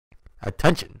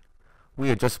Attention! We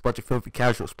are just a bunch of filthy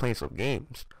casuals playing some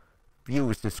games.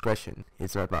 Viewers' discretion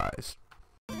is advised.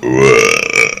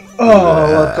 Oh,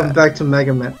 welcome back to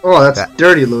Mega Man. Oh, that's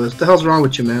dirty, Lewis. What the hell's wrong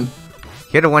with you, man?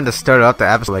 You're the one that started out the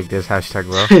episode like this, hashtag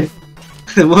Will.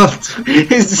 Well,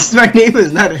 my name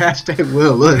is not hashtag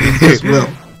Will, look, it's just Will.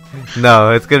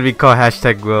 No, it's gonna be called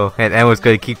hashtag Will, and everyone's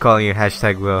gonna keep calling you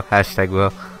hashtag Will, hashtag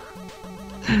Will.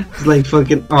 It's like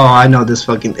fucking, oh, I know this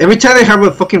fucking, every time I have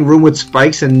a fucking room with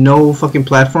spikes and no fucking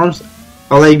platforms,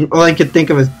 all I can think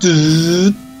of is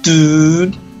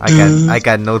dude. I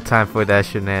got no time for that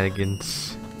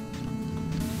shenanigans.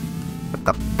 What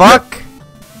the fuck?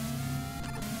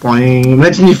 Boing.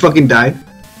 Imagine you fucking died.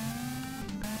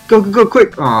 Go,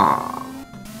 quick. Aww.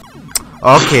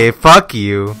 Okay, fuck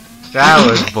you. That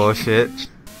was bullshit.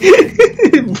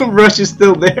 Rush is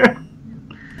still there.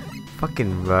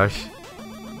 Fucking Rush.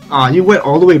 Aw, you went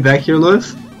all the way back here,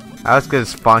 Lewis? I was gonna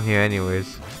spawn here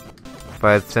anyways.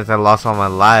 But since I lost all my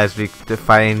lives, we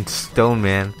fighting Stone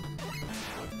Man.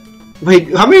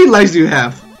 Wait, how many lives do you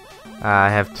have? I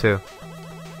have 2.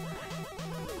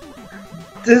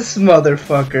 This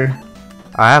motherfucker.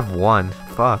 I have 1.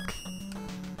 Fuck.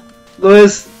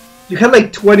 Lewis, you had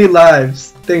like 20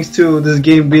 lives thanks to this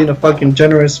game being a fucking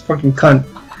generous fucking cunt.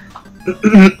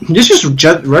 This is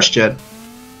just Rush Jet.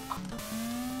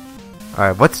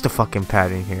 Alright, what's the fucking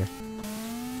pattern here?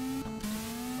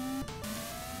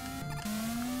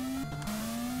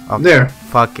 Oh, there.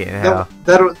 Fucking hell.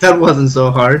 That wasn't so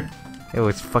hard. It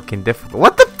was fucking difficult.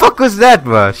 What the fuck was that,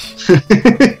 Rush?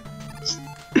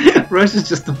 Rush is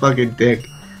just a fucking dick.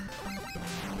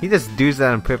 He just does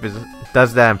that on purpose.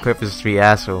 Does that on purpose, you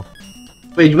asshole.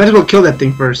 Wait, you might as well kill that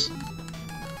thing first.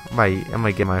 I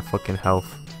might get my fucking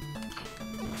health.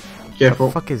 Careful.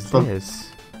 What the fuck is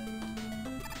this?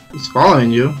 He's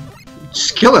following you.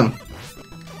 Just kill him.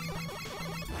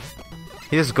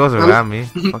 He just goes around me.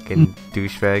 Fucking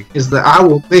douchebag. Is the I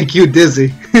will make you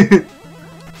dizzy.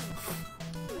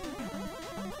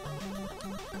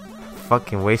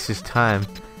 Fucking wastes his time.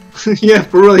 Yeah,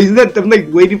 for real. He's not. I'm like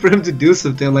waiting for him to do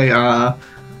something. Like, you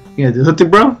gonna do something,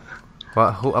 bro?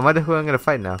 Well, who I'm gonna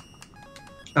fight now?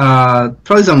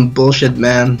 Probably some bullshit,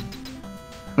 man.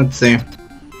 Let's see.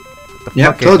 The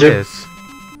Yep, fuck told is you. this?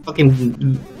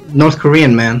 Fucking North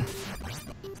Korean, man.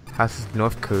 How's this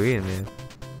North Korean, man?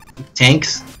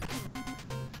 Tanks.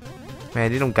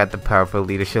 Man, they don't got the powerful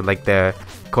leadership like the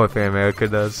corporate America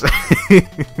does.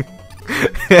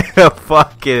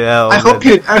 Fucking hell. I hope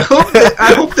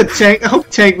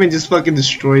Tankman just fucking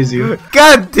destroys you.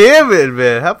 God damn it,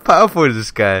 man! How powerful is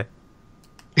this guy?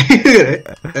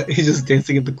 He's just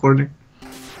dancing in the corner.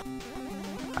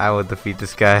 I will defeat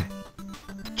this guy.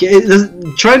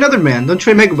 Try another man. Don't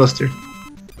try Mega Buster.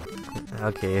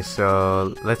 Okay,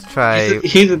 so let's try.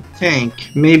 He's a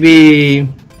tank. Maybe.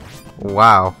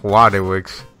 Wow,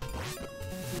 Waterworks.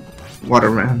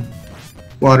 Waterman.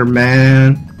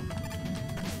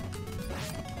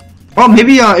 Oh,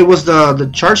 maybe it was the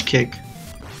charge kick.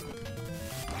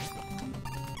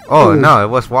 Oh, ooh. no, it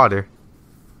was water.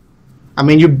 I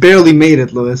mean, you barely made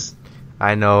it, Lewis.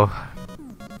 I know.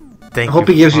 Thank I hope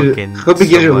you he gives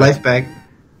your life back.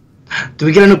 Do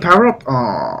we get a new power up?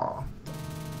 Oh,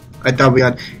 I thought we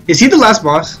got. Is he the last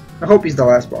boss? I hope he's the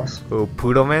last boss. Oh,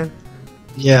 Poodle Man?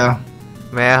 Yeah.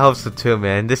 Man, I hope so too,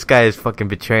 man. This guy is fucking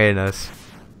betraying us.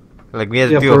 Like, we had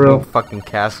to do for a real. whole fucking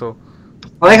castle.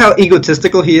 I like how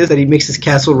egotistical he is that he makes his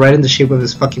castle right in the shape of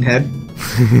his fucking head.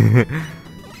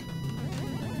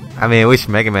 I mean, I wish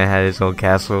Mega Man had his own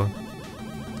castle.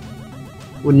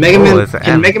 Would Mega Man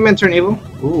can Mega Man turn evil?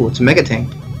 Ooh, it's a Mega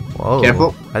Tank. Whoa.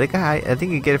 Careful. I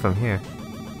think you get it from here.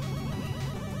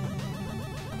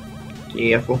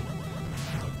 Careful.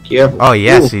 Oh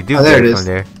yes, ooh, you do there get it it is. from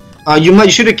there. You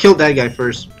should have killed that guy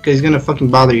first, because he's gonna fucking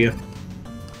bother you.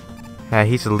 Yeah,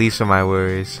 he's the least of my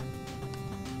worries.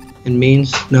 It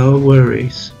means no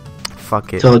worries.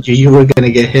 Fuck it. Told you were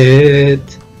gonna get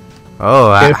hit.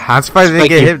 Oh, I'm surprised I didn't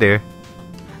get hit there.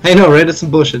 I know, right? That's some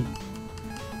bullshit.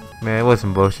 Man, it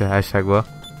wasn't bullshit. Hashtag well.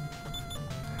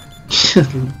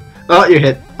 Oh, you're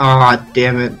hit. Aw,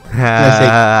 damn it.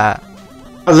 Nah,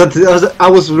 I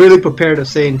was really prepared of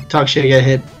saying talk shit, get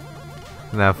hit.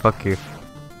 fuck you.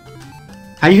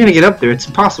 How are you gonna get up there? It's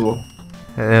impossible.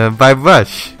 By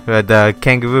Rush. The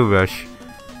Kangaroo Rush.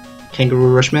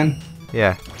 Kangaroo Rush, man?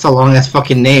 Yeah. It's a long ass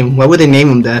fucking name. Why would they name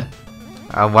him that?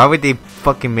 Why would they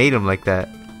fucking made him like that?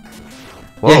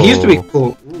 Whoa. Yeah, he used to be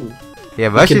cool. Ooh. Yeah,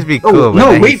 Rush used to be Oh, cool, but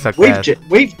no, then he sucked ass.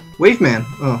 Wave Man.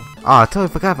 Oh. Oh, I totally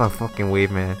forgot about fucking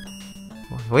Wave Man.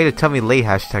 Way to tell me late,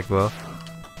 hashtag bro.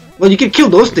 Well, you could kill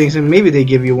those things and maybe they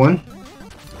give you one.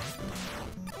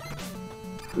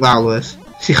 Wow, Lewis.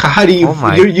 See, how do you? Oh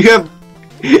my.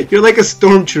 You're like a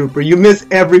stormtrooper. You miss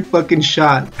every fucking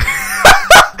shot.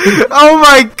 Oh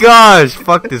my gosh!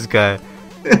 Fuck this guy.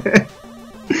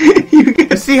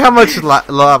 You see how much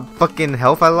fucking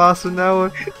health I lost in that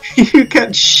one? You got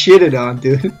shitted on,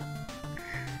 dude.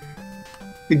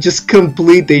 They just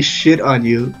completely shit on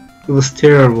you. It was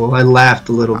terrible. I laughed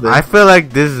a little bit. I feel like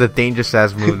this is a dangerous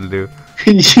ass move to do.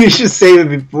 You should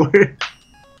save it before.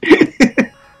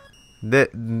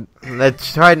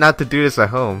 Let's try not to do this at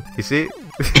home. You see?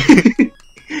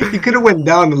 You could have went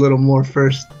down a little more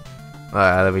first.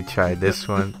 Alright, let me try this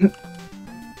one.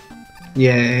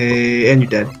 Yay, and you're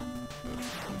dead.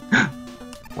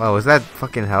 Wow, was that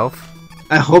fucking health?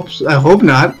 I hope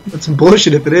not. That's some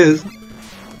bullshit if it is.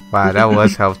 Wow, that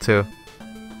was health too.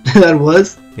 That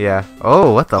was? Yeah.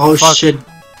 Oh, what the fuck? Oh shit.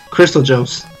 Crystal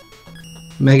Joes.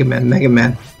 Mega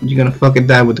Man. You're gonna fucking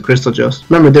die with the Crystal Joes.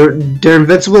 Remember, they're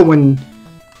invincible when...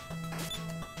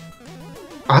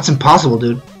 Oh, that's impossible,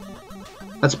 dude.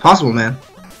 That's possible, man.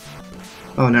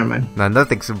 Oh, never mind. No,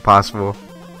 nothing's impossible.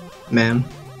 Man.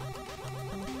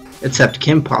 Except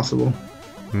Kim possible.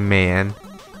 Man.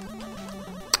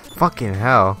 Fucking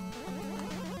hell.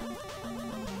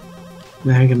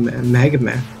 Mega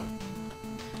Man.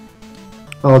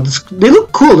 Oh, they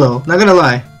look cool though, not gonna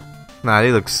lie. Nah,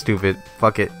 they look stupid.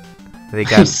 Fuck it.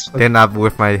 They're not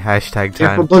worth my hashtag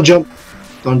time. Careful, don't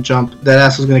jump. That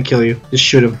ass was gonna kill you. Just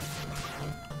shoot him.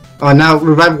 Oh, now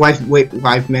revive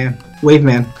Wave Man.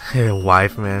 Yeah,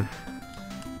 wife man.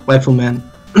 Waifu Man.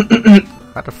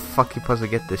 How the fuck you supposed to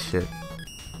get this shit?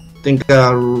 Think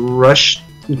Kangaroo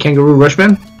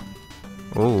Rushman?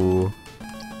 Ooh.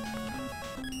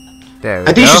 There we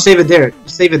I think go. you should save it there.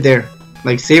 Save it there.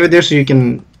 Like, save it there so you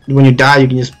can, when you die, you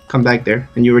can just come back there.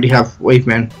 And you already have Wave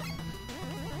Man.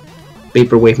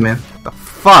 Vapor Wave Man. The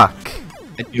fuck?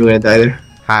 You're gonna die there.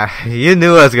 You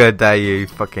knew I was gonna die, you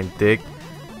fucking dick.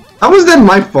 How was that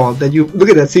my fault that you, look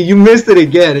at that, see, you missed it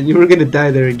again and you were gonna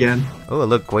die there again. Oh,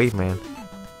 look, wait, man.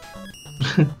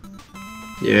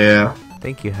 Yeah.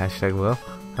 Thank you, hashtag Will.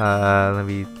 Let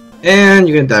me... And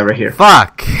you're gonna die right here.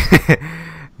 Fuck!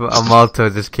 A Malto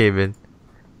just came in.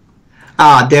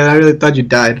 Ah, damn, I really thought you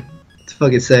died. Let's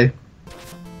fucking say.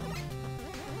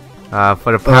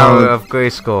 For the power of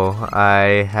Grayskull,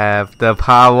 I have the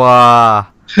power!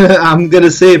 I'm gonna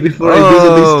say it before I do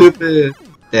something stupid.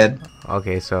 Dead.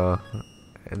 Okay, so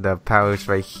the power is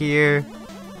right here.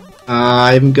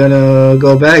 I'm gonna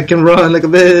go back and run like a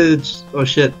bitch. Oh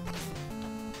shit.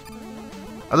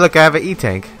 Oh look, I have an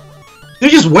E-Tank. You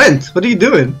just went. What are you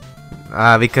doing?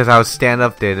 Because I was stand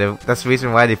up there. That's the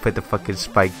reason why they put the fucking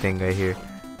spike thing right here.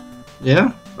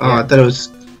 Yeah? Oh, Yeah. I thought it was...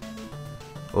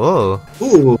 Oh.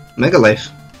 Ooh, Mega Life.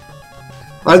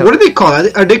 Like, what do they call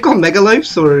it? Are they called Mega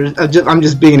Lives, or I'm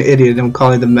just being an idiot and I'm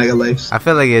calling them Mega Lives? I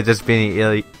feel like you're just being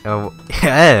an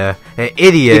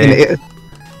idiot.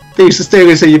 They used to stay there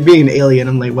and say you're being an alien.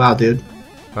 I'm like, wow, dude.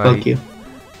 Right. Fuck you.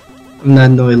 I'm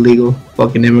not no illegal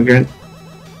fucking immigrant.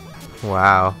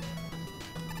 Wow.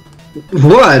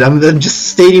 What? I'm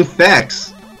just stating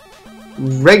facts.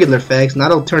 Regular facts,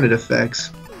 not alternative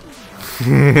facts.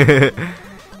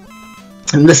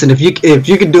 And listen, if you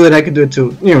can do it, I can do it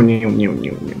too.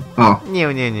 Oh.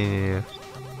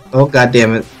 Oh, god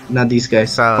damn it. Not these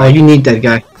guys. Oh, you need that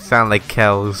guy. Sound like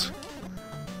Kells.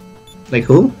 Like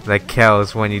who? Like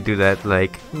Kells when you do that,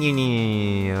 like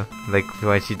like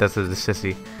when she does it to the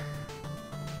sissy.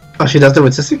 Oh, she does that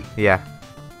with Sissy? Yeah.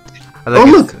 Oh,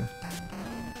 look!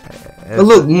 Oh,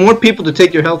 look, more people to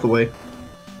take your health away.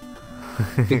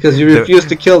 Because you refuse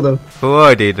to kill them. Who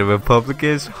are they? The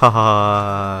Republicans?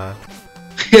 Haha.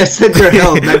 Yes, that's your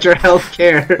health, not your health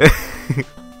care.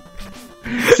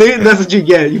 See, that's what you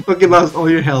get. You fucking lost all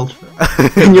your health.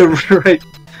 And you're right.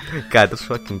 God, those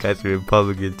fucking guys are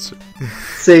Republicans.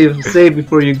 Save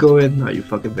before you go in. Oh, you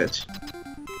fucking bitch.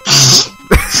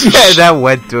 Yeah, that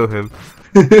went through him.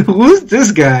 Who's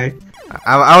this guy?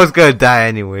 I was gonna die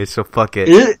anyway, so fuck it.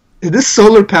 Is this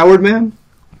solar powered man?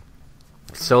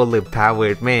 Solar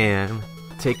powered man,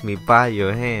 take me by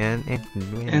your hand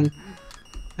and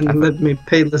let me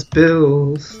pay less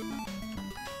bills.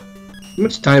 How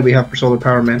much time do we have for solar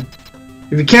power man?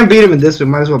 If you can't beat him in this one,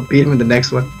 might as well beat him in the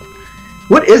next one.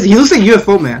 What is he? Looks like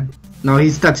UFO man. No,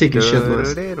 he's not taking shit,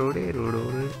 Lewis.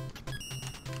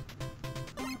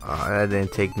 Oh, that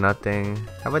didn't take nothing.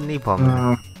 How about Napalm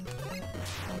man?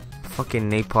 Fucking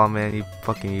Napalm man, you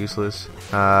fucking useless.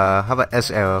 How about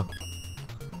S arrow?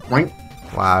 Right.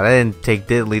 Wow, that didn't take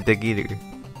diddly dick either.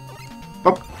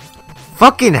 Oh.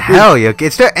 Fucking hell, yo!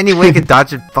 Is there any way you can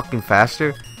dodge it fucking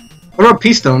faster? What about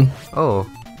P-Stone? Oh,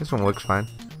 this one works fine.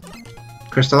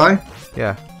 Crystal Eye?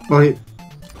 Yeah. Well,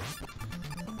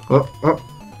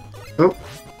 Oh.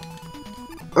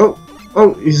 Oh.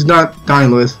 Oh, he's not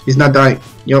dying, Louis. He's not dying.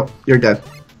 Yo, you're dead.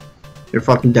 You're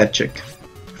fucking dead, chick.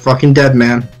 You're fucking dead,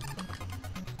 man.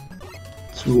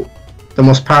 It's the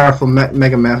most powerful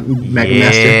Mega Master.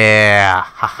 Yeah.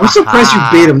 I'm surprised you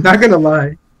beat him, not gonna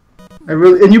lie.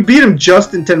 And you beat him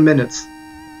just in 10 minutes.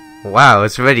 Wow,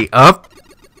 it's already up?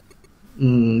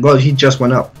 Well, he just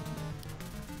went up.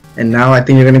 And now I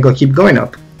think you're gonna keep going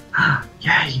up.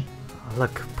 Yay. Oh,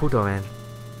 look, Puto Man.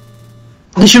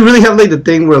 You should really have like the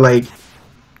thing where like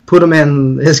Puto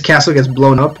Man, his castle gets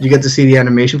blown up, you get to see the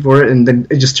animation for it, and then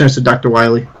it just turns to Dr.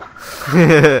 Wily.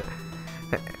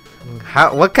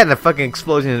 What kind of fucking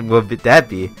explosion would that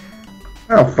be?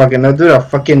 I don't fucking know, dude.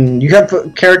 You have a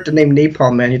character named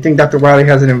Napalm Man. You think Dr. Wily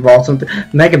hasn't involved something?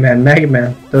 Mega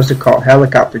Man. Those are called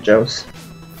Helicopter Joes.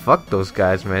 Fuck those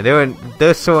guys, man.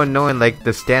 They're so annoying, like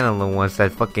the standalone ones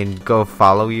that fucking go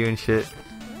follow you and shit.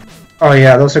 Oh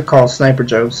yeah, those are called Sniper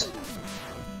Joes.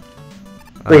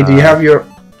 Wait, do you have your...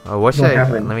 Oh, what should I...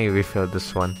 Let me refill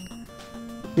this one.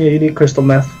 Yeah, you need crystal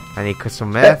meth. I need crystal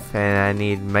meth, and I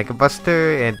need Mega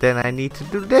Buster, and then I need to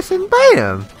do this and buy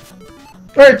them.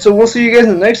 Alright, so we'll see you guys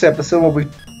in the next episode when we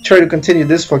try to continue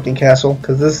this fucking castle,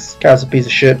 because this castle's a piece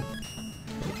of shit.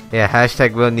 Yeah,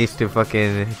 hashtag Will needs to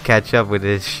fucking catch up with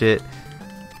this shit.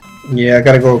 Yeah, I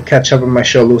gotta go catch up on my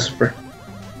show, Lucifer.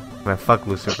 Man, fuck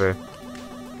Lucifer.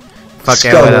 Fuck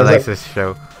everyone that likes this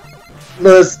show.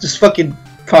 Let's just fucking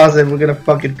pause it, we're gonna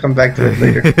fucking come back to it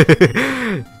later.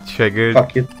 Triggered.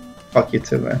 Fuck you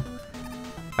too, man.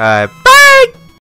 Alright.